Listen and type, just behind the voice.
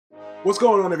What's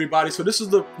going on, everybody? So this is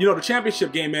the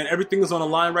championship game, man. Everything is on the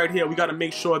line right here. We got to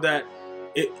make sure that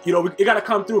it got to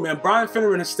come through, man. Bryant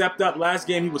has stepped up. Last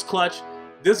game he was clutch.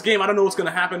 This game I don't know what's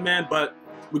gonna happen, man. But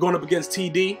we're going up against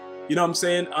TD. You know what I'm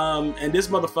saying? And this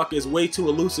motherfucker is way too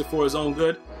elusive for his own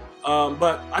good.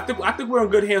 But I think we're in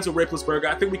good hands with Rapelessberger.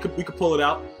 I think we could pull it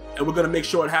out, and we're gonna make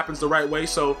sure it happens the right way.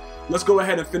 So let's go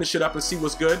ahead and finish it up and see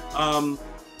what's good.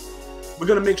 We're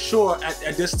gonna make sure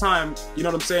at this time, you know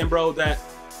what I'm saying, bro, that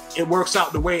it works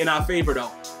out the way in our favor,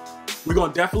 though. We're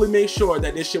gonna definitely make sure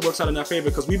that this shit works out in our favor,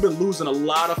 because we've been losing a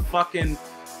lot of fucking.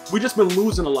 We just been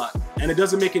losing a lot, and it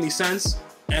doesn't make any sense.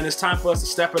 And it's time for us to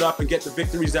step it up and get the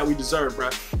victories that we deserve,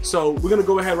 bro. So we're gonna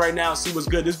go ahead right now and see what's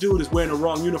good. This dude is wearing the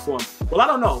wrong uniform. Well, I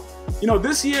don't know. You know,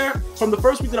 this year, from the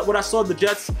first week that when I saw the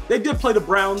Jets, they did play the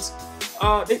Browns.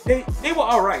 They were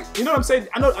all right. You know what I'm saying?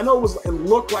 I know it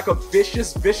looked like a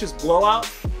vicious blowout,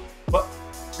 but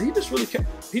he just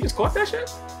caught that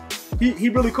shit. He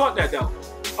really caught that though.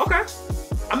 Okay.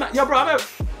 I'm not, yo bro,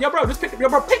 just pick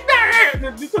that. What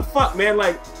the fuck, man?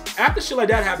 Like, after shit like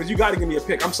that happens, you gotta give me a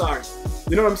pick. I'm sorry.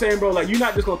 You know what I'm saying, bro? Like, you're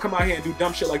not just gonna come out here and do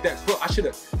dumb shit like that, bro. I should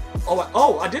have.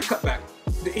 Oh, I did cut back.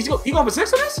 He going for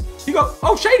 6 on this? He go,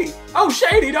 oh shady,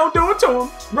 don't do it to him,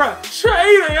 bruh.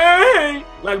 Shady,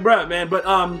 like, bruh, man. But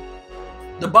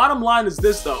the bottom line is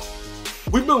this though.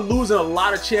 We've been losing a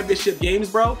lot of championship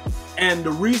games, bro. And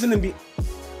the reason did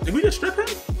we just strip him?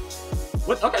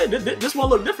 What? Okay, this one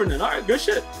look different then. All right, good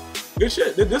shit. Good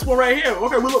shit. This one right here.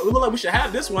 Okay, we look like we should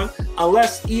have this one,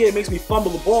 unless EA makes me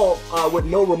fumble the ball with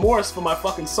no remorse for my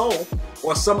fucking soul,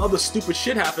 or some other stupid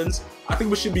shit happens. I think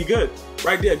we should be good.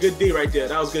 Right there, good D right there.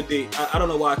 That was good D. I don't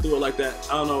know why I threw it like that.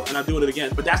 I don't know, and I'm doing it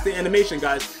again. But that's the animation,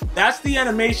 guys. That's the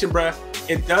animation, bruh.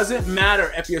 It doesn't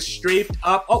matter if you're strafed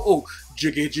up. Oh,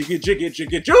 jiggy,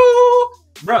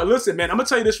 bruh, listen, man. I'm gonna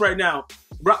tell you this right now.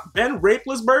 Bruh, Ben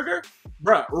Rapelessberger,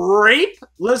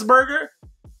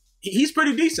 he's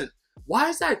pretty decent. Why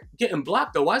is that getting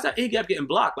blocked though? Why is that A-gap getting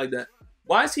blocked like that?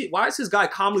 Why is his guy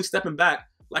calmly stepping back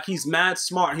like he's mad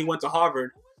smart and he went to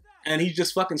Harvard, and he's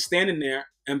just fucking standing there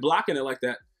and blocking it like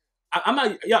that? I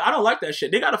don't like that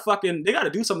shit. They gotta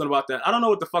do something about that. I don't know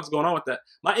what the fuck's going on with that.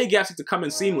 My A-gaps need to come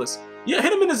in seamless. Yeah,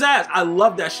 hit him in his ass. I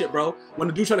love that shit, bro. When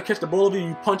the dude try to catch the ball over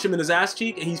you punch him in his ass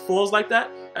cheek and he falls like that.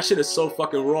 That shit is so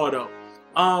fucking raw though.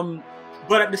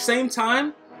 But at the same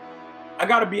time, I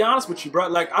gotta be honest with you, bro.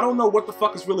 Like, I don't know what the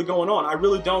fuck is really going on. I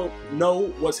really don't know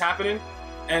what's happening.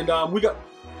 And we got,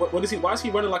 what is he? Why is he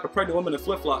running like a pregnant woman in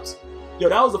flip-flops? Yo,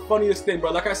 that was the funniest thing,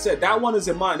 bro. Like I said, that one is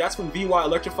in mine. That's from VY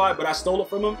Electrified, but I stole it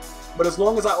from him. But as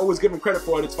long as I always give him credit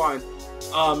for it, it's fine.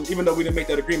 Even though we didn't make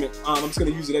that agreement, I'm just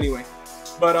gonna use it anyway.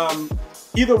 But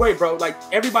either way, bro, like,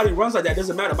 everybody runs like that.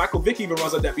 Doesn't matter. Michael Vick even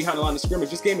runs like that behind the line of scrimmage.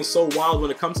 This game is so wild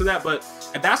when it comes to that. But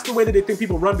if that's the way that they think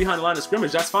people run behind the line of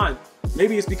scrimmage, that's fine.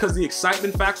 Maybe it's because of the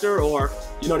excitement factor, or,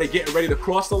 you know, they getting ready to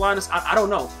cross the line. I don't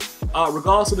know.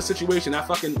 Regardless of the situation,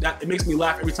 it makes me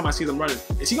laugh every time I see them running.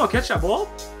 Is he gonna catch that ball?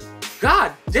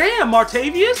 God damn,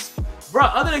 Martavis! Bro,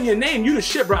 other than your name, you the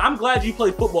shit, bro. I'm glad you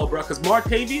played football, bro, because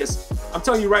Martavis, I'm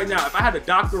telling you right now, if I had a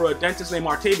doctor or a dentist named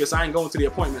Martavis, I ain't going to the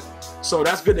appointment. So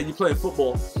that's good that you playing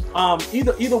football.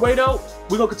 Either way, though,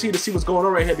 we're going to continue to see what's going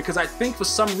on right here, because I think for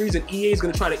some reason EA is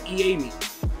going to try to EA me.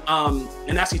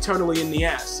 And that's eternally in the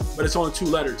ass, but it's only 2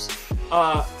 letters.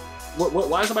 Why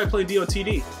is somebody playing D on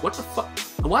TD? What the fuck?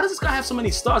 And why does this guy have so many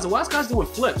stars? And why is this guy doing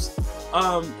flips?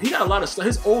 He got a lot of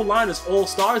stars. His old line is all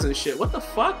stars and shit. What the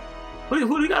fuck? Who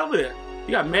do you got over there?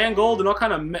 You got Mangold and all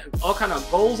kind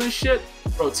of goals and shit.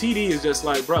 Bro, TD is just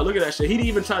like, bro, look at that shit. He didn't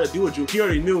even try to do a juke. He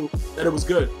already knew that it was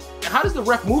good. And how does the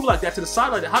ref move like that to the side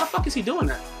like that? How the fuck is he doing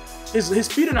that? His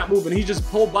feet are not moving. He just,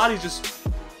 whole body's just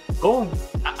going.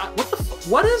 What the fuck?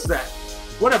 What is that?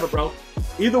 Whatever, bro.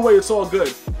 Either way, it's all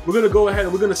good. We're gonna go ahead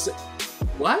and we're gonna say,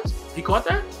 what? He caught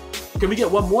that? Can we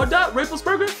get one more dot,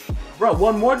 Rapelessberger? Bro,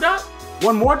 one more dot?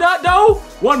 One more dot, though?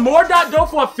 One more dot, though,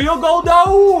 for a field goal,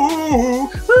 though?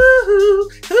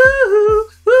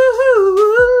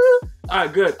 All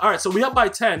right, good. All right, so we up by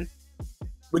 10.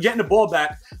 We're getting the ball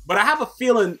back, but I have a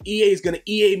feeling EA is going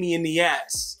to EA me in the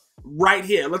ass right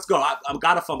here. Let's go. I've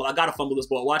got to fumble. I got to fumble this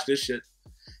ball. Watch this shit.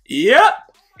 Yep.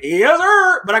 Yes,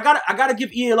 sir. But I gotta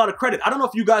give EA a lot of credit. I don't know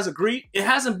if you guys agree. It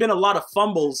hasn't been a lot of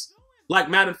fumbles like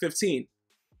Madden 15.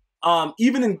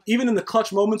 Even in the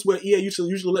clutch moments where EA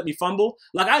usually let me fumble,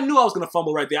 like, I knew I was gonna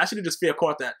fumble right there. I should have just fair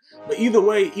caught that. But either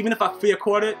way, even if I fair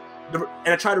caught it and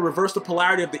I try to reverse the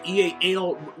polarity of the EA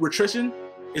anal retrition,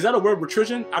 is that a word,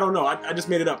 retrition? I don't know. I just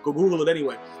made it up. Go Google it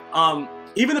anyway.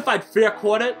 Even if I'd fair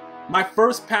caught it, my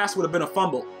first pass would have been a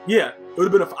fumble. Yeah, it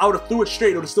would have been. I would have threw it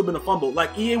straight. It would have still been a fumble.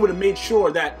 Like, EA would have made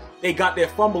sure that they got their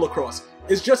fumble across.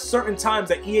 It's just certain times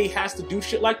that EA has to do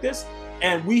shit like this,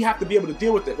 and we have to be able to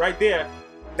deal with it. Right there,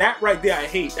 that right there I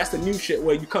hate. That's the new shit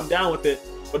where you come down with it,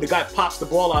 but the guy pops the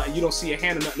ball out and you don't see a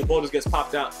hand or nothing, the ball just gets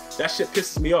popped out. That shit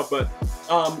pisses me off, but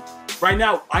right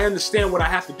now I understand what I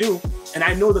have to do, and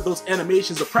I know that those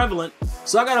animations are prevalent,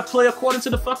 so I gotta play according to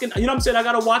the fucking, you know what I'm saying? I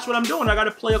gotta watch what I'm doing. I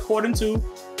gotta play according to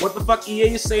what the fuck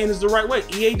EA is saying is the right way.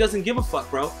 EA doesn't give a fuck,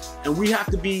 bro, and we have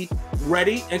to be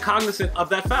ready and cognizant of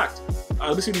that fact.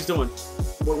 Let's see what he's doing.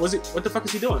 What the fuck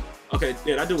is he doing? Okay,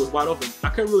 yeah, that dude was wide open. I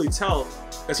couldn't really tell,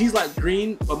 because he's like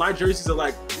green, but my jerseys are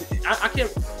like, I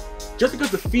can't, just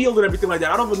because the field and everything like that,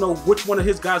 I don't even know which one of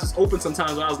his guys was open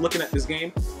sometimes when I was looking at this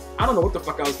game. I don't know what the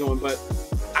fuck I was doing, but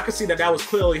I could see that that was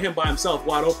clearly him by himself,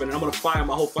 wide open, and I'm gonna fire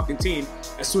my whole fucking team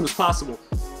as soon as possible.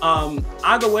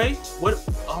 Either way, what,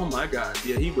 oh my god,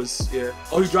 yeah, he was, yeah.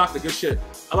 Oh, he dropped it, good shit.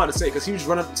 I'm about to say, because he was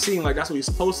running up the scene like that's what he's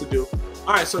supposed to do.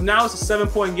 All right, so now it's a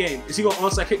 7-point game. Is he gonna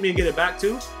onside kick me and get it back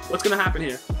too? What's gonna happen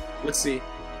here? Let's see.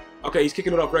 Okay, he's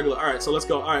kicking it off regular. All right, so let's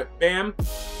go. All right, bam,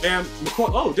 bam.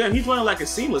 McCoy, oh damn, he's running like it's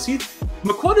seamless.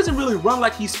 McCoy doesn't really run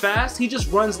like he's fast. He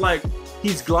just runs like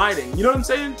he's gliding. You know what I'm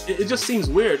saying? It just seems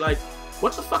weird. Like,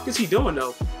 what the fuck is he doing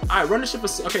though? All right, run the ship.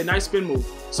 Okay, nice spin move.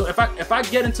 So if I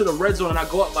get into the red zone and I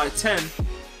go up by 10,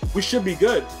 we should be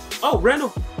good. Oh,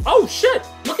 Randall. Oh shit!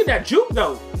 Look at that juke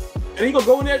though. And he gonna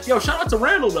go in there. Yo, shout out to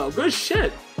Randall though. Good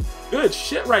shit. Good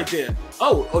shit right there.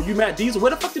 Oh, you Matt Diesel.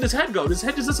 Where the fuck did his head go? Did his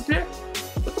head just disappear?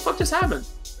 What the fuck just happened?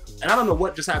 And I don't know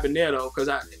what just happened there though, because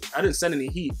I didn't send any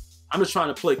heat. I'm just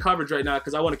trying to play coverage right now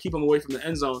because I want to keep him away from the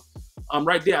end zone.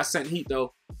 Right there I sent heat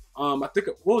though. I think,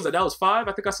 what was that? That was 5?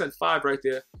 I think I sent 5 right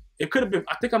there. It could have been,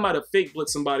 I think I might have fake blitzed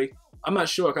somebody. I'm not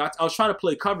sure. I was trying to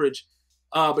play coverage.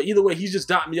 But either way, he's just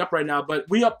dotting me up right now. But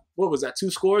we up, what was that, 2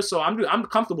 scores? So I'm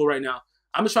comfortable right now.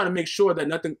 I'm just trying to make sure that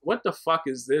nothing, what the fuck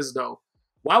is this though?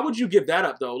 Why would you give that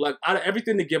up though? Like, out of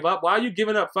everything to give up, why are you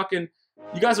giving up fucking,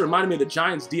 you guys are reminding me of the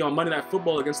Giants D on Monday Night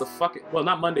Football against the fucking, well,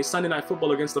 not Monday, Sunday Night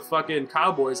Football against the fucking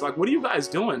Cowboys. Like, what are you guys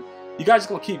doing? You guys just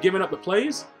gonna keep giving up the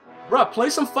plays? Bruh, play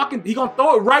some fucking, he gonna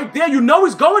throw it right there. You know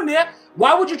he's going there.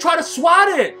 Why would you try to swat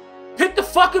it? Pick the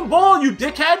fucking ball, you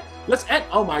dickhead. Let's end,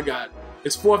 oh my God.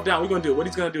 It's 4th down, we're gonna do it. What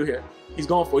he's gonna do here? He's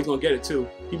going for it, he's gonna get it too.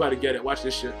 He about to get it, watch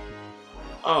this shit.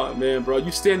 Oh man, bro,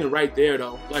 you standing right there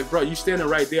though. Like, bro, you standing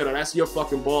right there though. That's your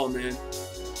fucking ball, man.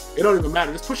 It don't even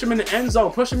matter. Just push him in the end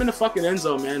zone. Push him in the fucking end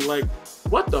zone, man. Like,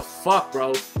 what the fuck,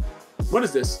 bro? What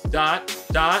is this? Dot,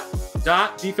 dot,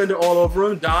 dot. Defender all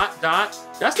over him. Dot, dot.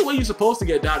 That's the way you're supposed to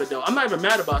get dotted, though. I'm not even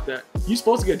mad about that. You're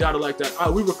supposed to get dotted like that. All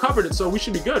right, we recovered it, so we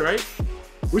should be good, right?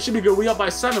 We should be good. We up by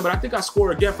 7, but I think I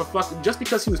scored again for fucking, just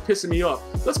because he was pissing me off.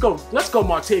 Let's go,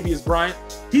 Martavis Bryant.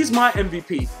 He's my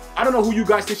MVP. I don't know who you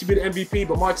guys think should be the MVP,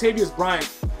 but Martavis Bryant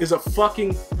is a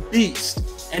fucking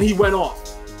beast, and he went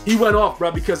off. He went off,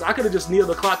 bro, because I could have just kneeled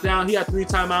the clock down. He had 3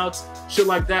 timeouts, shit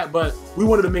like that, but we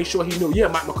wanted to make sure he knew. Yeah,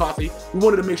 Mike McCarthy. We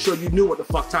wanted to make sure you knew what the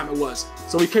fuck time it was.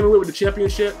 So he came away with the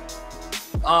championship.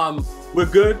 We're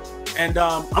good. And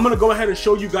I'm going to go ahead and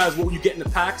show you guys what you get in the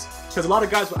packs, because a lot of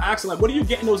guys were asking, like, what do you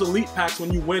get in those elite packs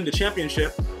when you win the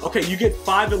championship? Okay, you get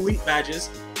 5 elite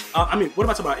badges. I mean, what am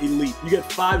I talking about, elite? You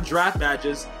get 5 draft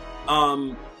badges,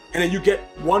 and then you get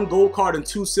 1 gold card and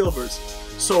 2 silvers.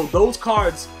 So those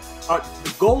cards,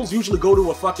 the goals usually go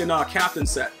to a fucking captain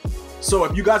set. So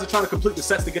if you guys are trying to complete the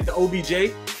sets to get the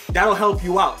OBJ, that'll help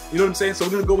you out. You know what I'm saying? So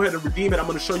we're gonna go ahead and redeem it. I'm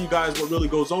gonna show you guys what really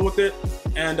goes on with it,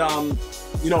 and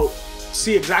you know,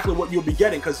 see exactly what you'll be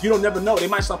getting, because you don't never know. They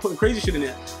might start putting crazy shit in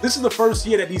there. This is the first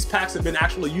year that these packs have been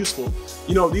actually useful.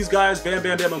 You know, these guys, bam,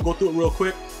 bam, bam. I'm gonna go through it real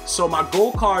quick. So my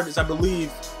gold card is, I believe,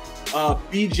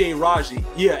 BJ Raji.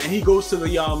 Yeah, and he goes to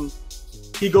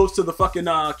the fucking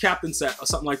captain set or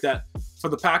something like that. For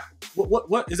the pack,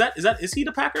 what is that? Is he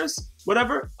the Packers?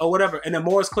 Whatever, or whatever. And then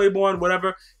Morris Claiborne,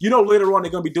 whatever. You know, later on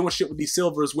they're gonna be doing shit with these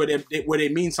silvers where they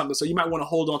mean something. So you might want to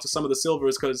hold on to some of the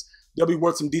silvers because they'll be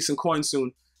worth some decent coins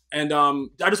soon. And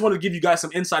I just wanted to give you guys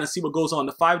some insight and see what goes on.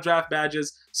 The 5 draft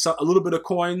badges, a little bit of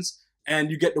coins, and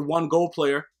you get the 1 gold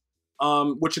player,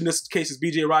 which in this case is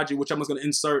BJ Raji, which I'm just gonna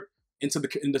insert into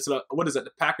the what is that?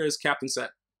 The Packers captain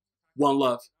set. One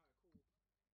love.